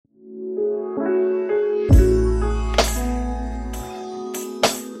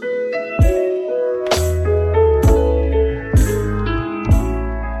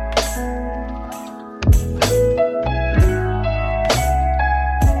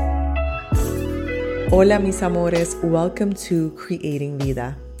Hola mis amores, welcome to Creating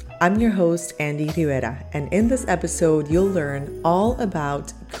Vida. I'm your host, Andy Rivera, and in this episode, you'll learn all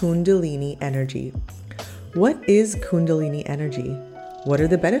about Kundalini energy. What is Kundalini energy? What are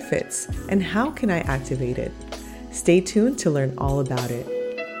the benefits? And how can I activate it? Stay tuned to learn all about it.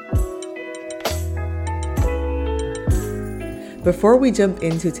 Before we jump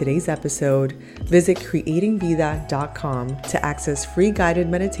into today's episode, visit creatingvida.com to access free guided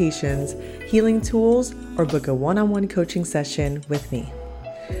meditations, healing tools, or book a one-on-one coaching session with me.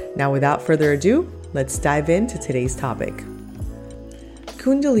 Now, without further ado, let's dive into today's topic.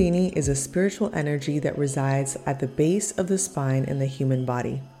 Kundalini is a spiritual energy that resides at the base of the spine in the human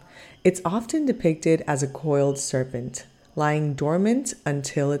body. It's often depicted as a coiled serpent, lying dormant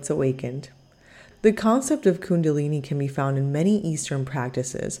until it's awakened. The concept of Kundalini can be found in many Eastern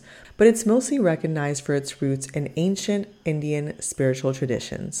practices, but it's mostly recognized for its roots in ancient Indian spiritual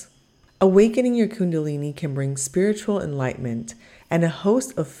traditions. Awakening your Kundalini can bring spiritual enlightenment and a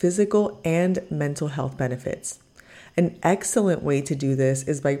host of physical and mental health benefits. An excellent way to do this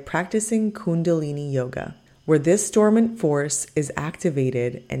is by practicing Kundalini Yoga, where this dormant force is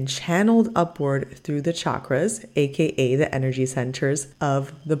activated and channeled upward through the chakras, aka the energy centers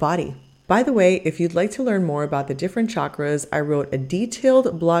of the body. By the way, if you'd like to learn more about the different chakras, I wrote a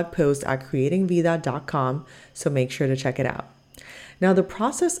detailed blog post at creatingvida.com, so make sure to check it out. Now, the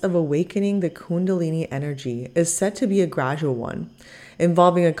process of awakening the Kundalini energy is said to be a gradual one,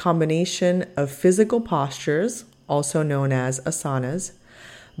 involving a combination of physical postures, also known as asanas,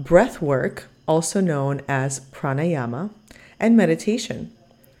 breath work, also known as pranayama, and meditation.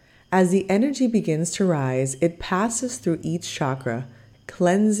 As the energy begins to rise, it passes through each chakra,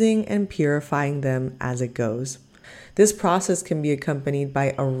 cleansing and purifying them as it goes. This process can be accompanied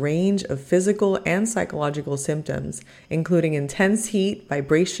by a range of physical and psychological symptoms, including intense heat,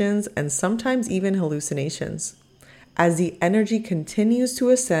 vibrations, and sometimes even hallucinations. As the energy continues to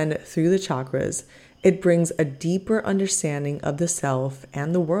ascend through the chakras, it brings a deeper understanding of the self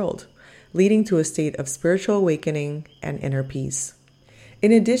and the world, leading to a state of spiritual awakening and inner peace.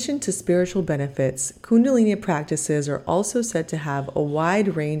 In addition to spiritual benefits, Kundalini practices are also said to have a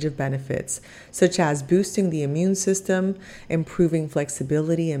wide range of benefits, such as boosting the immune system, improving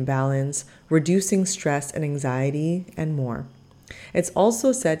flexibility and balance, reducing stress and anxiety, and more. It's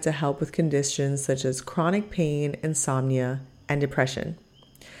also said to help with conditions such as chronic pain, insomnia, and depression.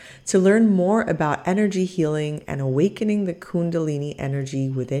 To learn more about energy healing and awakening the Kundalini energy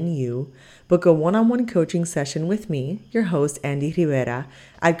within you, book a one-on-one coaching session with me, your host, Andy Rivera,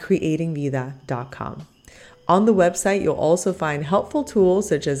 at creatingvida.com. On the website, you'll also find helpful tools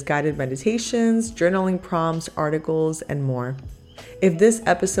such as guided meditations, journaling prompts, articles, and more. If this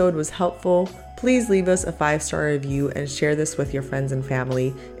episode was helpful, please leave us a 5-star review and share this with your friends and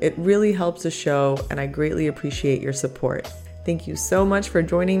family. It really helps the show, and I greatly appreciate your support. Thank you so much for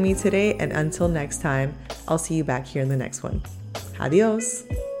joining me today, and until next time, I'll see you back here in the next one. Adios!